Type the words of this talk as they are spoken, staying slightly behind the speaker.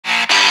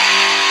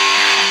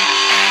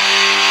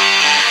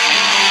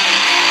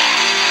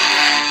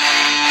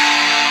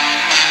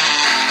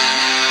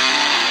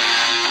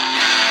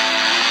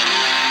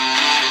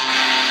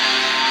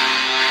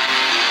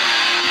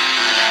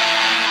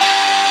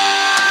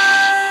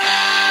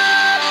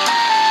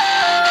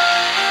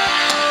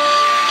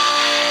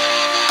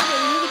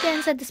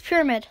inside this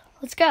pyramid.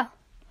 Let's go.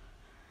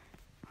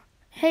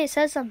 Hey, it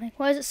says something.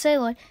 What does it say,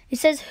 Lloyd? It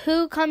says,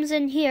 who comes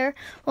in here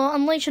will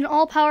unleash an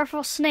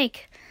all-powerful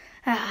snake.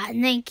 Ah,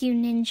 thank you,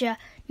 Ninja.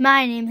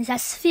 My name is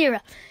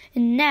Asphira,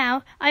 and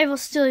now I will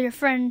steal your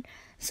friend's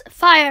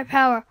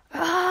firepower.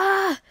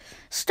 Ah!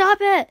 Stop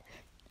it!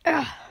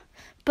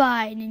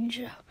 Bye,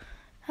 Ninja.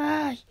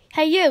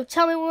 Hey, you,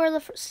 tell me where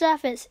the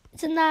stuff is.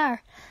 It's in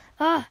there.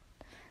 Bye,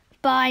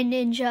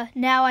 Ninja.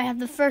 Now I have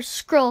the first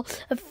scroll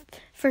of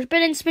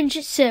forbidden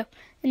Spinjitzu.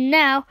 And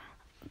now...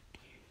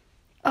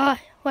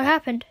 what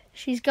happened?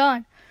 She's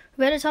gone.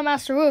 We better tell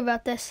Master Wu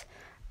about this.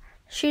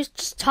 She was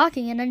just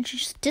talking and then she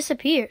just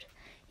disappeared.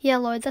 Yeah,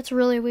 Lloyd, that's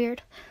really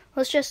weird.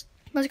 Let's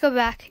go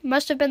back. It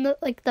must have been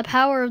the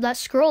power of that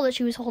scroll that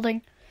she was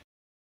holding.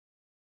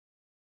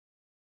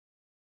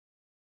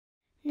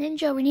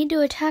 Ninja, we need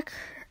to attack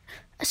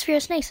a sphere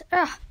of snakes.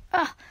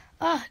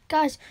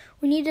 Guys,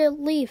 we need to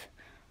leave.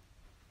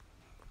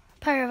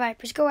 Pyro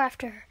Vipers, go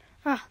after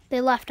her.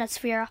 They left at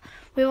Sphera.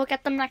 We will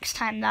get them next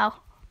time, though.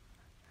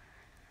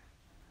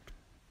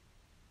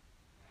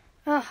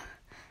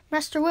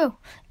 Master Wu,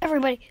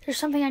 everybody, there's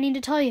something I need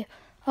to tell you.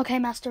 Okay,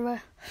 Master Wu.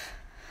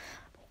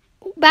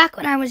 Back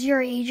when I was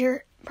your age,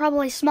 or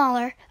probably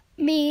smaller,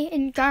 me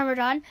and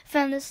Garmadon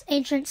found this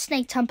ancient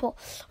snake temple.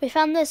 We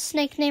found this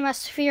snake named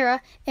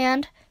Asphira,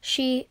 and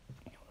she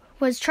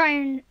was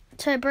trying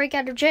to break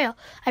out of jail.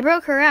 I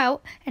broke her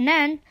out, and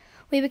then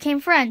we became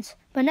friends.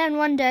 But then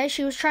one day,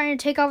 she was trying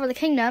to take over the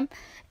kingdom,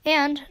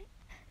 and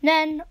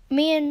then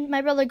me and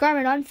my brother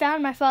Garmadon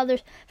found my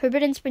father's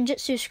forbidden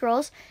Spinjitzu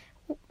scrolls,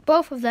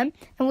 both of them,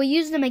 and we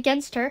used them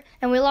against her,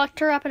 and we locked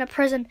her up in a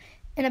prison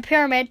in a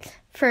pyramid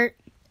for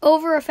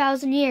over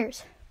 1,000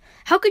 years.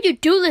 How could you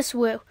do this,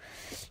 Wu?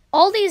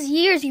 All these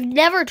years you've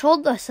never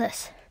told us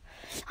this.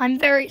 I'm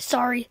very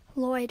sorry,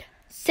 Lloyd.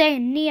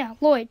 Zane, Nia,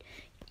 Lloyd,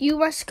 you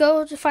must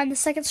go to find the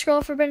second scroll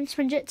of forbidden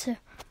Spinjitzu.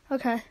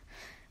 Okay.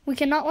 We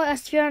cannot let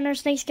Asphira and her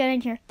snakes get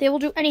in here. They will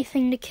do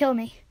anything to kill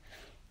me.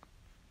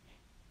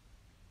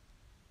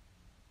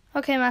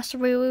 Okay, Master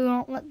Wu, we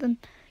won't let them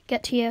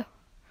get to you.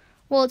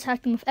 We'll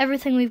attack them with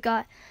everything we've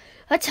got.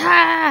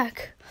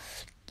 Attack!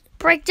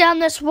 Break down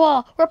this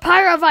wall. We're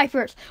Pyro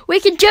Vipers. We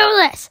can do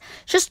this.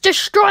 Just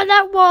destroy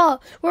that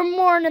wall. We're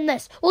more than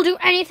this. We'll do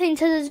anything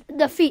to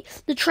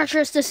defeat the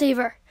treacherous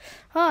deceiver.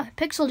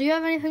 Pixel, do you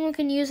have anything we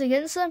can use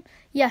against them?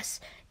 Yes.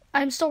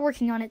 I'm still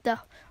working on it, though.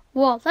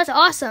 Whoa, that's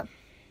awesome.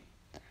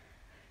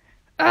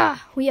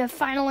 We have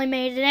finally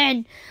made it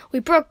in. We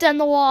broke down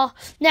the wall.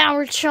 Now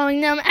we're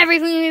showing them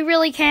everything we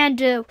really can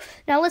do.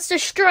 Now let's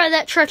destroy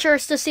that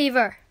treacherous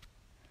deceiver.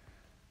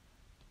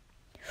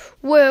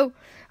 Wu,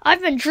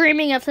 I've been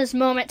dreaming of this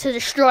moment to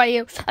destroy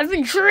you. I've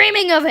been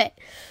dreaming of it.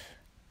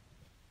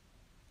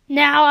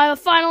 Now I will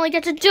finally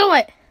get to do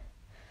it.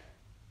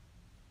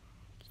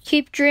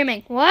 Keep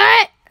dreaming.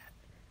 What?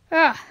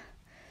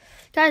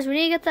 Guys, we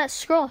need to get that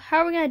scroll. How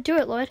are we going to do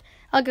it, Lloyd?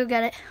 I'll go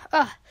get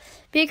it.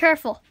 Be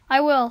careful. I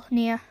will,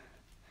 Nia.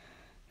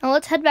 Now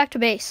let's head back to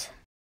base.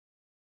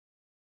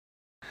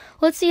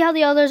 Let's see how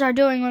the others are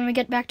doing when we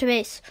get back to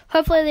base.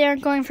 Hopefully they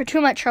aren't going for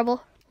too much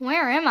trouble.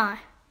 Where am I?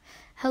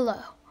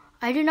 Hello.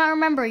 I do not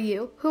remember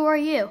you. Who are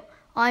you?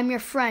 I'm your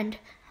friend.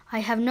 I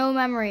have no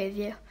memory of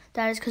you.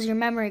 That is because your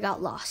memory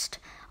got lost.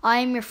 I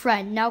am your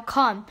friend. Now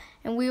come,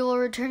 and we will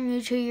return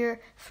you to your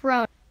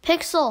throne.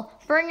 Pixel,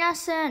 bring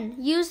us in.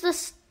 Use the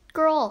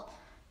scroll.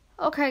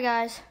 Okay,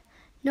 guys.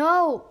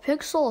 No,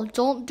 Pixel,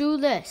 don't do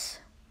this.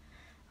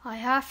 I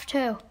have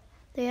to.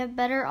 They have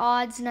better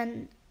odds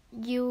than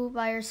you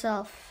by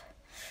yourself.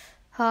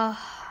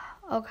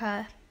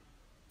 Okay.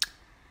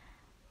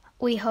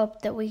 We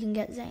hope that we can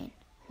get Zane.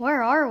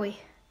 Where are we?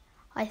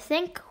 I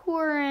think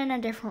we're in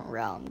a different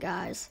realm,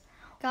 guys.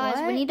 Guys,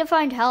 what? We need to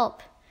find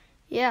help.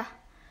 Yeah.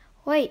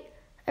 Wait,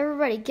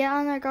 everybody, get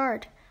on their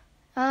guard.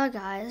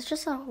 Guys, it's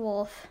just a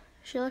wolf.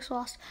 She looks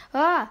lost.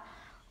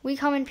 We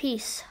come in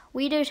peace.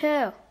 We do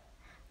too.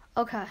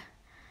 Okay.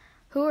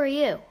 Who are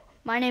you?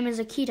 My name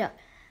is Akita.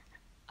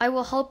 I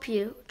will help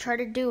you try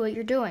to do what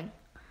you're doing.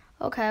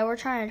 Okay, we're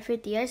trying to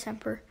defeat the Ice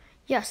Emperor.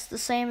 Yes, the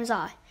same as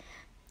I.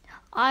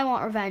 I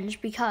want revenge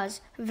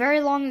because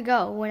very long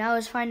ago, when I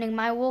was finding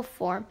my wolf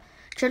form,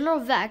 General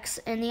Vex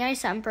and the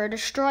Ice Emperor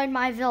destroyed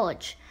my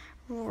village.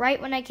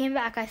 Right when I came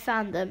back, I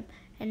found them,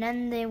 and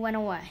then they went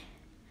away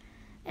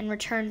and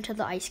returned to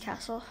the ice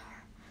castle.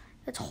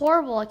 That's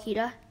horrible,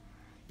 Akita.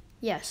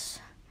 Yes,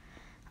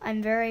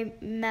 I'm very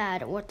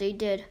mad at what they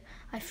did.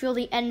 I feel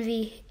the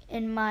envy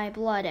in my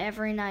blood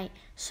every night.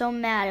 So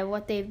mad at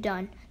what they've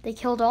done. They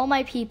killed all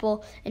my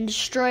people and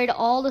destroyed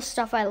all the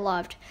stuff I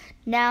loved.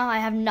 Now I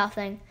have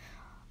nothing.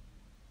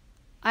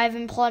 I've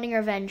been plotting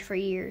revenge for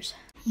years.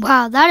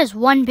 Wow, that is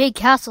one big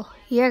castle.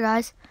 Here,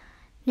 guys.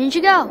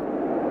 Ninjago.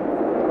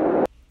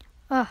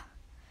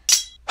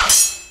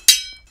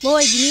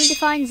 Lloyd, you need to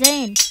find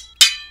Zane.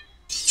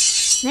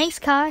 Thanks,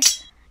 Kai.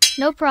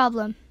 No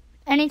problem.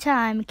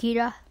 Anytime,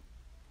 Akita.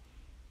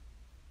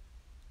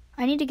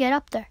 I need to get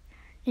up there.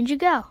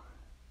 Ninjago.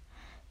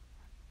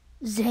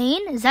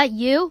 Zane, is that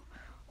you?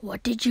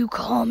 What did you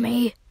call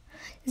me?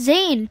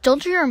 Zane,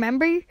 don't you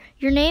remember?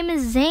 Your name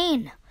is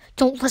Zane.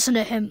 Don't listen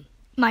to him,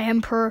 my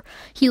emperor.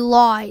 He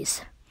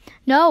lies.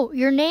 No,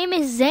 your name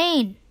is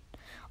Zane.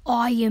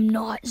 I am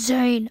not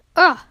Zane.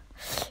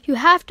 You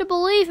have to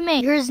believe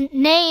me. Your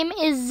name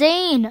is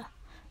Zane.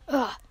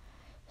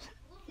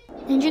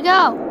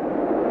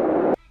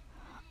 Ninjago.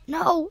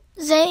 No,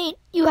 Zane,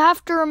 you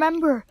have to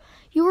remember.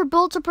 You were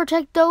built to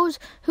protect those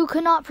who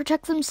cannot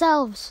protect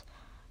themselves.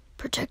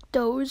 Protect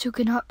those who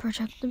cannot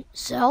protect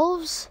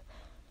themselves?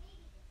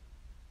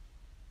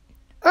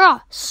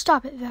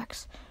 Stop it,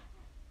 Vex.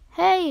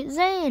 Hey,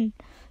 Zane.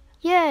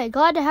 Yeah,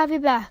 glad to have you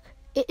back.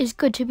 It is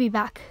good to be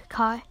back,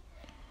 Kai.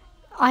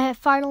 I have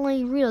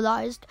finally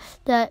realized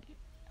that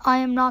I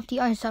am not the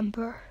Ice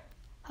Emperor.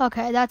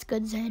 Okay, that's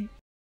good, Zane.